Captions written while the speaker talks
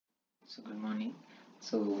So good morning.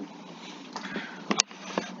 So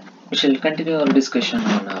we shall continue our discussion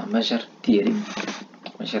on measure theory.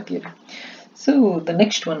 Measure theory. So the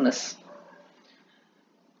next one is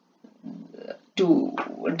two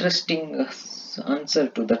interesting answer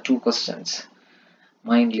to the two questions,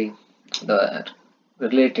 mainly the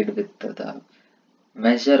related with the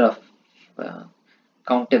measure of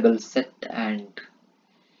countable set and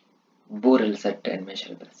Borel set and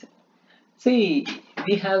measurable set. See,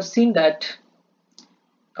 we have seen that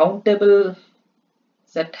countable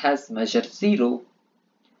set has measure 0.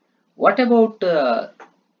 What about the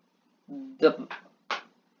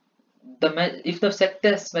if the set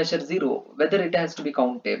has measure 0, whether it has to be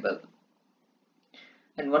countable?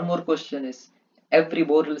 And one more question is, every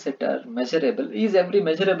Borel set are measurable? Is every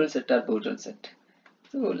measurable set are Borel set?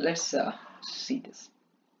 So let's see this.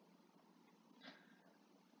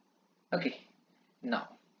 Okay, now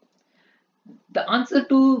the answer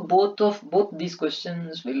to both these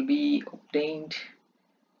questions will be obtained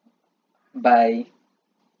by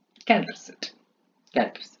Cantor set.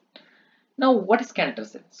 Cantor set. Now, what is Cantor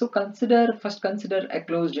set? So first consider a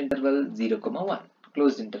closed interval 0, 1.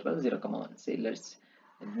 Closed interval 0, 1. Say let's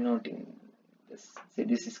note in this. Say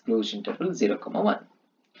this is closed interval 0, 1.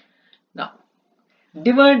 Now,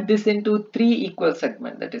 divide this into 3 equal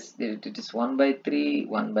segments. That is, it is 1 by 3,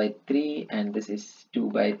 1 by 3, and this is 2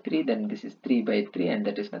 by 3. Then this is 3 by 3, and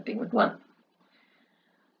that is nothing but 1.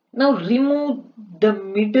 Now remove the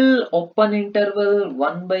middle open interval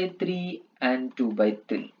 1 by 3 and 2 by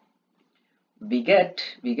 3. We get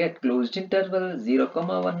closed interval 0,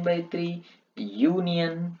 1 by 3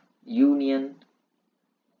 union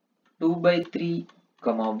 2 by 3,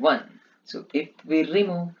 1. So if we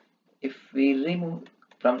remove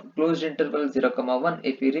from closed interval 0, 1,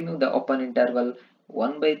 if we remove the open interval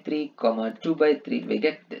 1 by 3, 2 by 3, we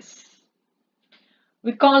get this.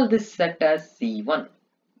 We call this set as C1.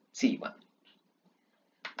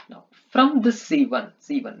 Now from this C1,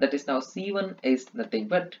 that is, now C1 is nothing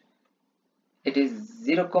but it is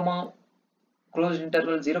 0, closed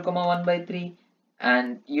interval 0, 1 by 3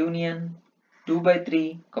 and union 2 by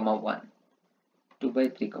 3, 1. 2 by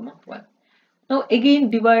 3, 1. Now again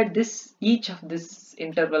divide each of this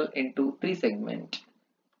interval into 3 segments.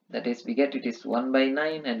 That is, we get it is 1 by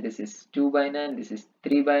 9, and this is 2 by 9, this is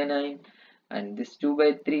 3 by 9, and this 2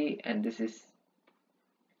 by 3, and this is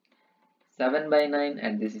 7 by 9,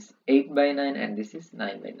 and this is 8 by 9, and this is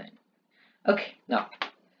 9 by 9. Okay, now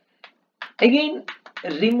again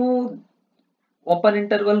remove open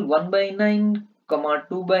interval 1 by 9,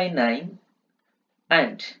 2 by 9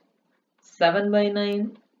 and 7 by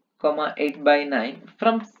 9, 8 by 9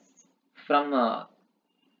 from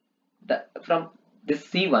this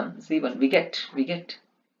C1 we get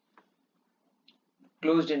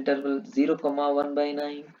closed interval 0, 1 by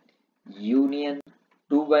 9 union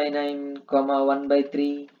 2 by 9, 1 by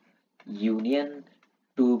 3 union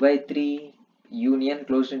 2 by 3 union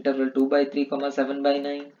closed interval 2 by 3, 7 by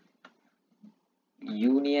 9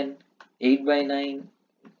 union 8 by 9,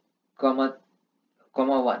 1.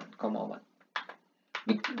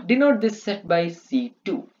 We denote this set by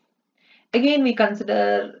C2. Again we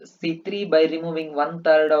consider C3 by removing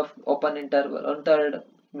 1/3 of open interval, 1/3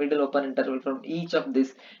 middle open interval from each of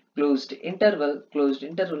this closed interval,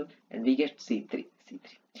 and we get C3.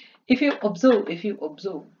 If you observe,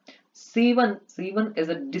 C1 is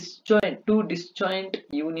a two disjoint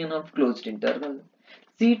union of closed interval.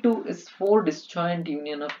 C2 is 4 disjoint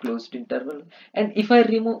union of closed interval. And if I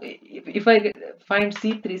find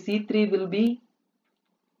C3 will be,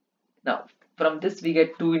 now from this we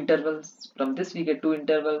get 2 intervals, from this we get 2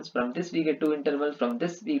 intervals, from this we get 2 intervals, from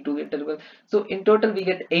this we 2 intervals. So in total we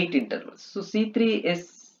get 8 intervals. So C3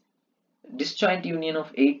 is disjoint union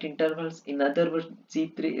of 8 intervals. In other words,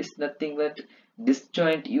 C3 is nothing but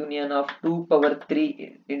disjoint union of 2 power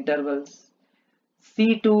 3 intervals.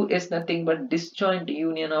 C2 is nothing but disjoint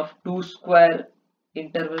union of 2 square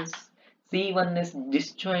intervals. C1 is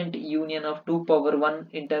disjoint union of 2 power 1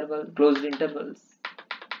 interval, closed intervals.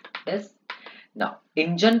 Yes. Now,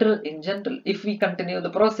 in general, if we continue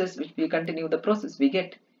the process, we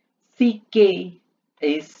get CK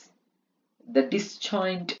is the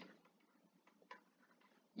disjoint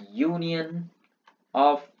union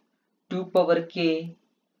of 2 power k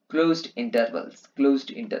closed intervals.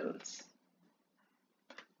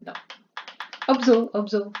 Now,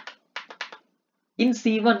 observe. In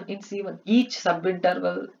C1, each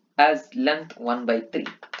subinterval has length 1 by 3.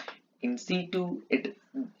 In C2, it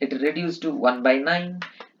reduced to 1 by 9.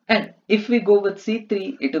 And if we go with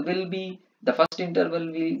C3, it will be, the first interval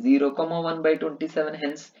will be 0, 1 by 27.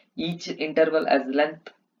 Hence, each interval has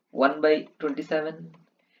length 1 by 27.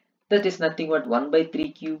 that is nothing but 1 by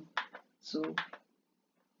 3 cube. So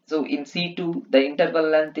in C2 the interval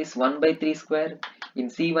length is 1 by 3 square. In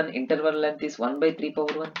C1 interval length is 1 by 3 power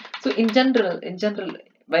 1. So in general,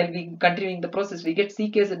 while we continuing the process, we get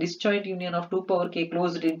Ck as a disjoint union of 2 power k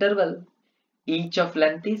closed interval. Each of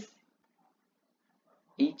length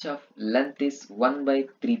is 1 by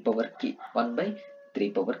 3 power k. 1 by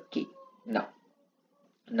 3 power k. Now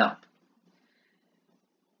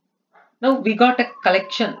we got a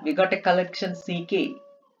collection. Ck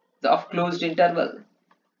of closed interval.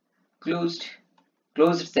 Closed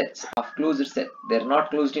sets of closed set. They're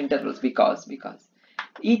not closed intervals because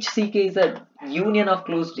each Ck is a union of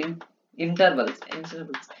closed intervals,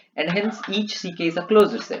 and hence each Ck is a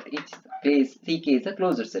closed set. Ck is a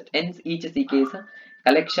closed set. Hence each Ck is a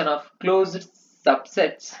collection of closed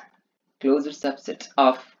subsets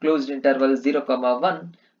of closed interval 0,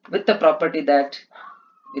 1 with the property that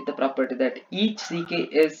each Ck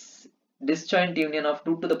is disjoint union of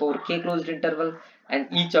 2 to the power k closed interval, and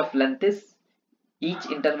each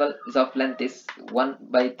interval is of length is 1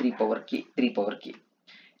 by 3 power k.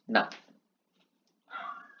 Now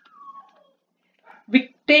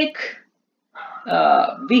we take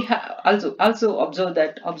we have also observe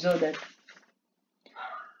that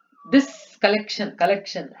this collection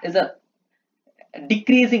is a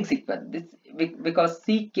decreasing sequence. This because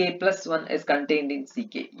Ck plus 1 is contained in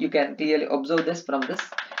Ck. You can clearly observe this from this.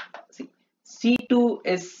 See, C2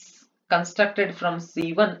 is constructed from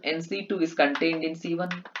C1 and C2 is contained in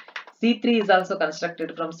C1. C3 is also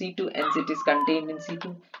constructed from C2 and it is contained in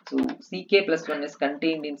C2. So Ck plus 1 is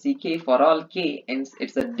contained in Ck for all k, and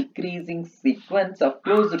it's a decreasing sequence of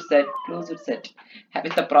closed set with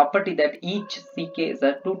the property that each Ck is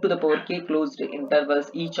a 2 to the power k closed intervals,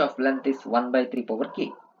 each of length is 1 by 3 power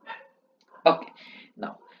k. Okay,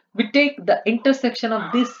 now we take the intersection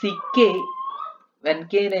of this Ck when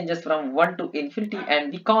k ranges from 1 to infinity,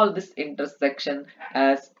 and we call this intersection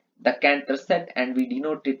as the Cantor set, and we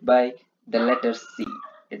denote it by the letter C.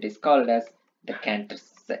 It is called as the Cantor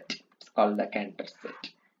set. It's called the Cantor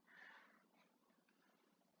set.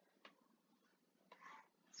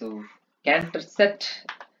 So Cantor set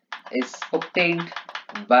is obtained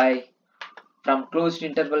from closed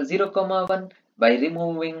interval 0, 1 by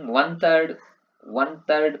removing one third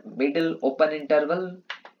middle open interval,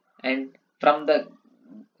 and from the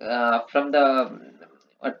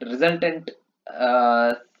resultant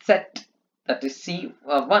set, that is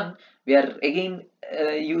C1, we are again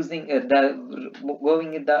using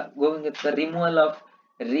going with the removal of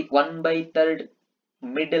 1 by 3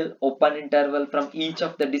 middle open interval from each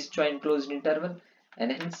of the disjoint closed interval,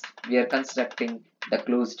 and hence we are constructing the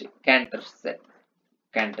closed Cantor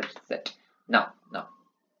set. Now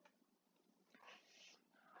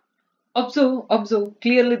observe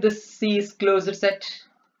clearly this C is closed set.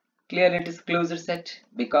 Clearly it is closed set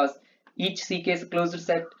because each Ck is a closed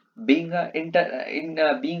set, being a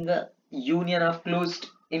union of closed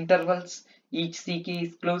intervals. Each Ck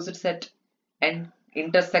is closed set, and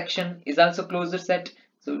intersection is also closed set.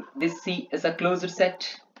 So this C is a closed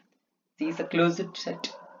set. C is a closed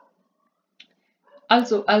set.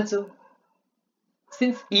 Also,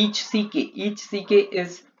 since each Ck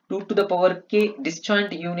is 2 to the power k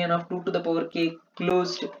disjoint union of 2 to the power k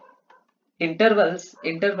closed intervals,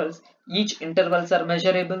 each intervals are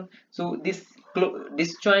measurable. So this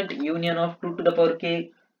disjoint union of 2 to the power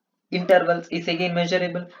k intervals is again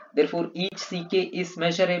measurable. Therefore each Ck is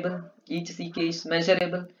measurable.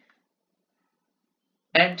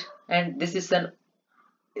 And this is a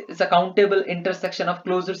countable intersection of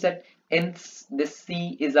closed set. Hence this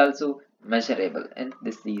C is also measurable, and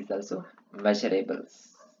this C is also measurable.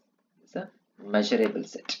 It's a measurable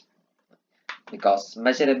set because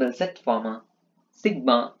measurable set form a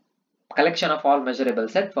sigma, collection of all measurable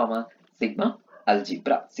set form a sigma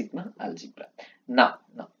algebra. Now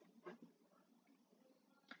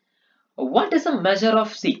what is a measure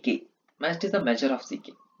of Ck? Now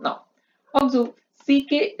observe,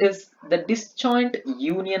 Ck is the disjoint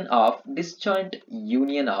union of 2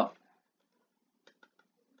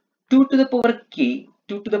 to the power k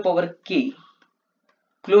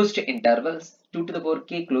closed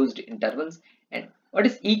intervals, and what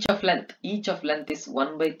is each of length? Each of length is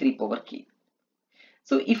 1 by 3 power k.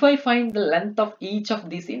 So if I find the length of each of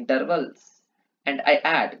these intervals and I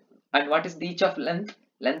add, and what is the each of length?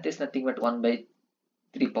 Length is nothing but 1 by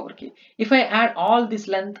 3 power k. If I add all this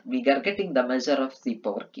length, we are getting the measure of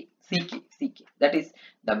Ck. That is,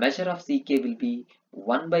 the measure of Ck will be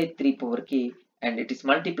 1 by 3 power k, and it is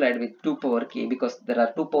multiplied with 2 power k because there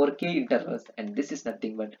are 2 power k intervals, and this is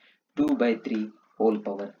nothing but 2 by 3 whole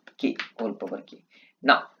power k.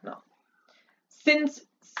 Now since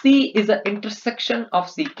C is an intersection of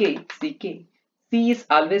CK. C is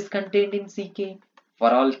always contained in CK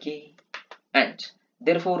for all K, and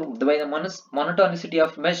therefore by the monotonicity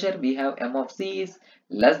of measure we have M of C is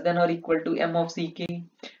less than or equal to M of CK,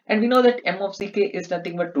 and we know that M of CK is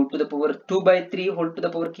nothing but 2 to the power 2 by 3 whole to the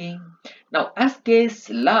power K. Now as K is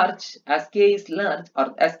large,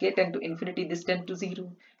 or as K tend to infinity, this tend to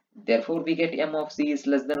 0. Therefore we get M of C is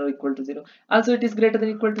less than or equal to 0. Also it is greater than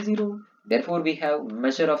or equal to 0. Therefore we have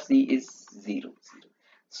measure of C is 0.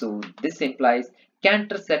 So this implies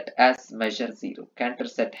Cantor set as measure 0. Cantor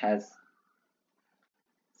set has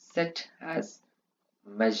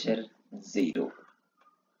measure 0.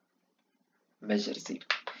 Measure 0.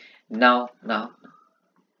 Now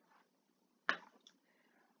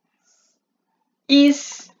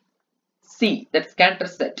is C, that's Cantor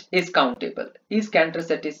set, is countable. Is Cantor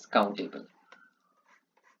set is countable?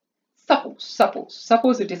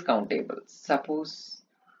 Suppose it is countable. Suppose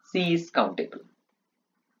C is countable.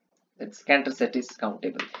 That's Cantor set is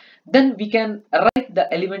countable. Then we can write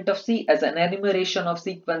the element of C as an enumeration of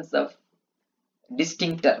sequence of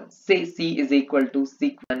distinct terms. Say C is equal to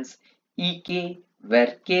sequence EK,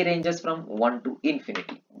 where K ranges from 1 to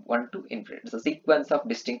infinity. 1 to infinity. It's a sequence of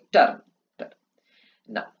distinct terms.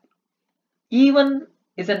 Now, E1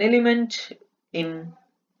 is an element in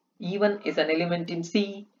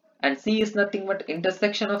C, and C is nothing but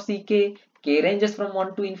intersection of CK. K ranges from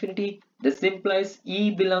 1 to infinity. This implies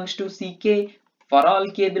E belongs to CK for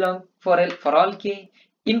all K belong for all K.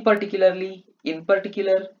 In particular,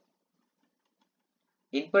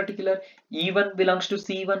 E1 belongs to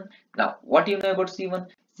C1. Now, what do you know about C1?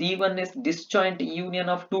 C1 is disjoint union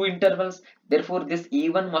of two intervals. Therefore, this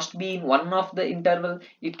E1 must be in one of the interval.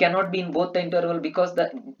 It cannot be in both the interval because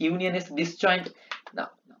the union is disjoint. Now,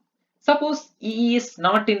 suppose E is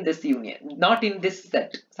not in this union, not in this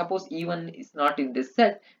set. Suppose E1 is not in this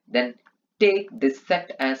set, then take this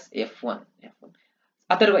set as F1.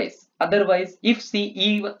 Otherwise, if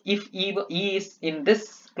E is in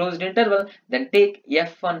this closed interval, then take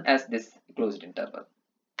F1 as this closed interval.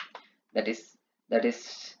 That is,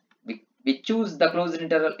 we choose the closed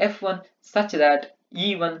interval F1 such that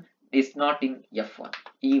E1 is not in F1.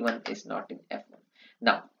 E1 is not in F1.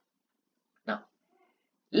 Now,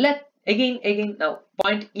 let again now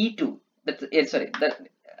point E2. That's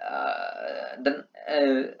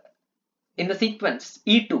in the sequence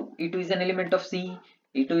E2 is an element of C.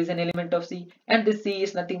 E2 is an element of C, and this C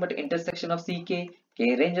is nothing but intersection of CK.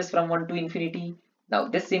 K ranges from 1 to infinity. Now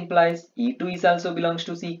this implies E2 is also belongs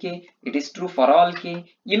to CK. It is true for all K.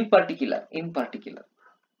 In particular,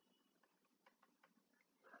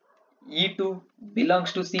 E2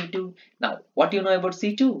 belongs to C2. Now what do you know about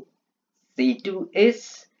C2? C2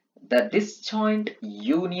 is the disjoint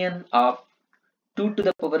union of 2 to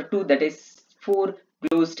the power 2, that is 4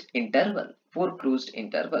 closed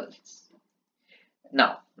intervals.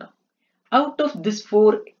 Now, out of these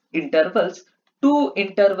 4 intervals, 2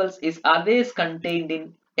 intervals is always contained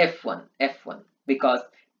in F1, because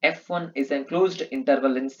F1 is a closed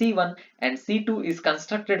interval in C1 and C2 is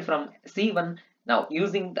constructed from C1. Now,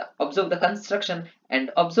 observe the construction and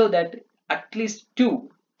observe that at least two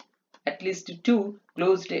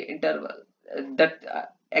closed interval,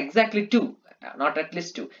 exactly 2, not at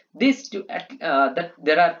least 2. These two, that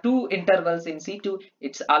there are 2 intervals in C2.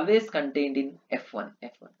 It's always contained in F1.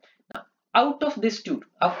 Now, out of these two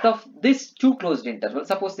closed intervals,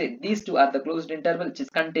 suppose say these two are the closed interval which is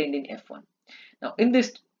contained in F1. Now, in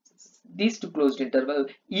these two closed interval,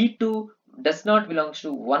 E2 does not belong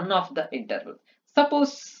to one of the intervals.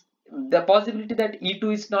 Suppose the possibility that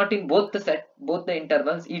E2 is not in both the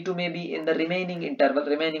intervals. E2 may be in the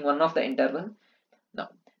remaining one of the interval. Now,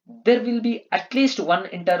 there will be at least one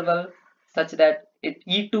interval such that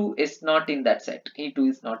E2 is not in that set. E2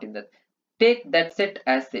 is not in that. Take that set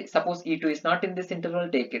as this. Suppose E2 is not in this interval,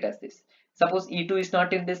 take it as this. Suppose E2 is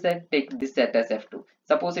not in this set, take this set as F2.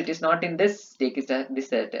 Suppose it is not in this, take it as this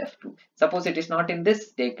set F2. Suppose it is not in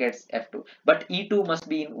this, take it as F2. But E2 must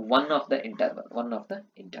be in one of the interval.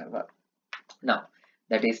 Now,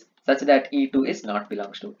 that is such that E2 is not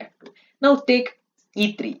belongs to F2. Now take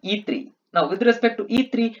E3. Now with respect to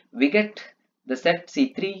E3, we get the set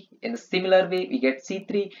C3. In a similar way, we get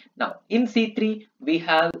C3. Now in C3, we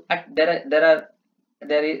have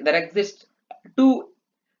there exists 2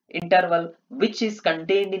 interval which is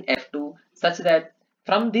contained in F2, such that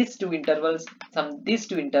from these two intervals,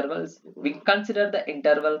 we consider the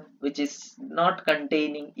interval which is not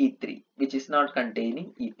containing E3,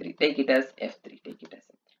 Take it as F3.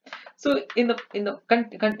 So in the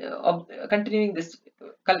continuing this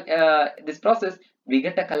process, we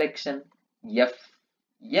get a collection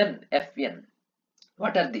Fn.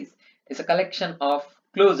 What are these? It's a collection of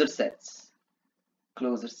closed sets.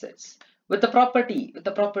 Closed sets with the property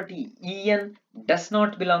En does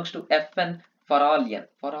not belongs to Fn for all n.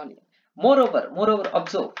 Moreover,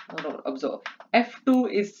 observe F2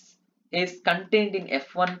 is contained in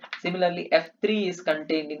F1. Similarly, F3 is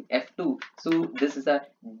contained in F2. So this is a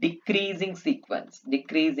decreasing sequence.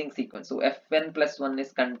 So Fn plus 1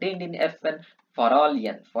 is contained in Fn for all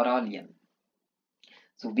n.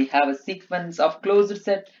 So we have a sequence of closed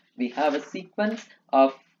set.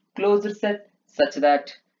 Such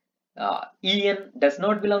that En does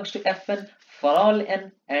not belongs to Fn for all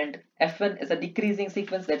n, and Fn is a decreasing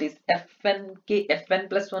sequence, that is Fn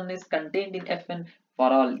plus 1 is contained in Fn for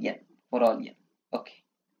all n. Okay.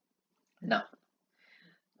 Now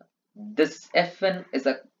this Fn is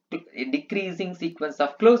a decreasing sequence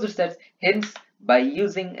of closed sets. Hence, by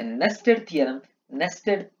using a nested theorem,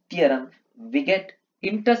 we get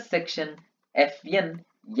intersection Fn,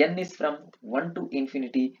 n is from 1 to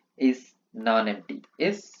infinity, is non-empty.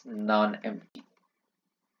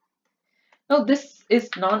 Now this is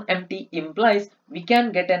non-empty implies we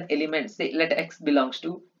can get an element, say let x belongs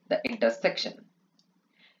to the intersection.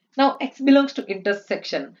 Now x belongs to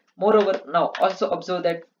intersection. Moreover, now also observe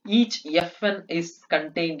that each Fn is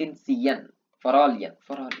contained in Cn for all n.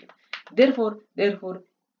 Therefore,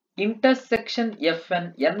 intersection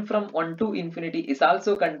Fn, n from 1 to infinity, is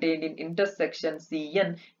also contained in intersection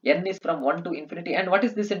Cn, n is from 1 to infinity. And what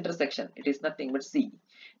is this intersection? It is nothing but C.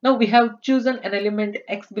 Now we have chosen an element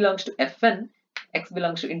x belongs to Fn, x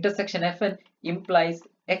belongs to intersection Fn, implies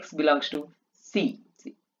x belongs to C.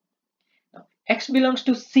 Now x belongs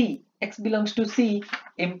to C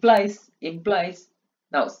implies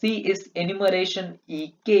now C is enumeration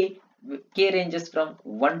Ek, k ranges from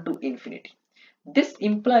 1 to infinity. This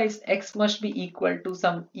implies x must be equal to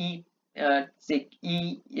some en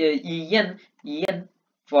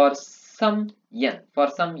for some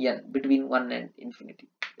n between 1 and infinity.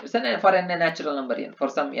 For n a natural number n, for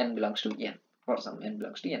some n belongs to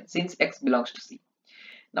n, since x belongs to C.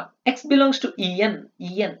 Now x belongs to En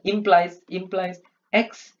implies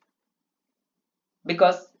x,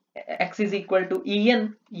 because x is equal to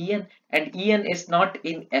En, and En is not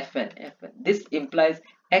in Fn. This implies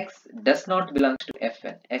x does not belong to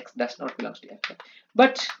Fn.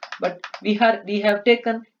 But we have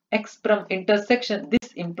taken x from intersection.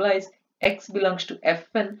 This implies x belongs to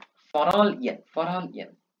Fn for all n.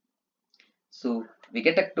 So we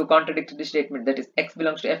get to contradict this statement, that is x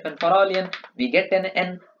belongs to Fn for all n. We get an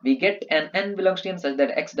n belongs to n such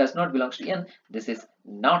that x does not belong to n. This is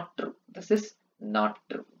not true.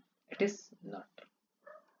 It is not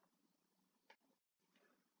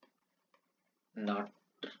true.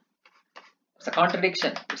 It's a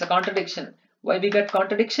contradiction. Why we got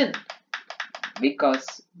contradiction?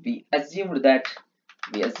 Because we assumed that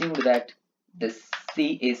this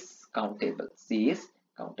C is countable.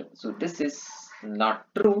 So this is not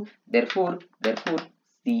true. Therefore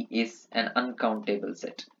C is an uncountable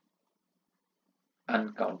set.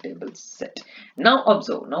 Now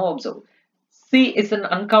observe. C is an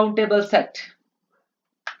uncountable set,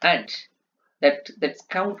 and that's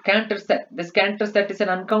Cantor set. This Cantor set is an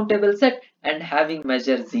uncountable set and having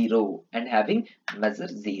measure 0.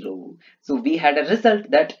 So we had a result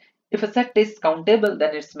that if a set is countable,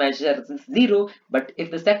 then its measure is 0. But if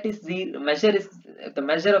the set is if the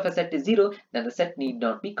measure of a set is 0, then the set need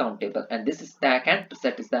not be countable. And this is the Cantor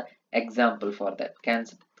set is the example for that.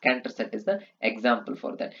 Cantor set is the example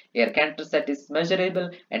for that. Here Cantor set is measurable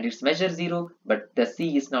and its measure 0, but the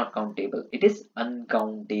C is not countable. It is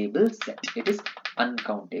uncountable set.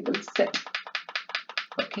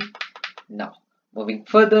 Okay. Now moving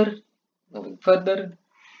further.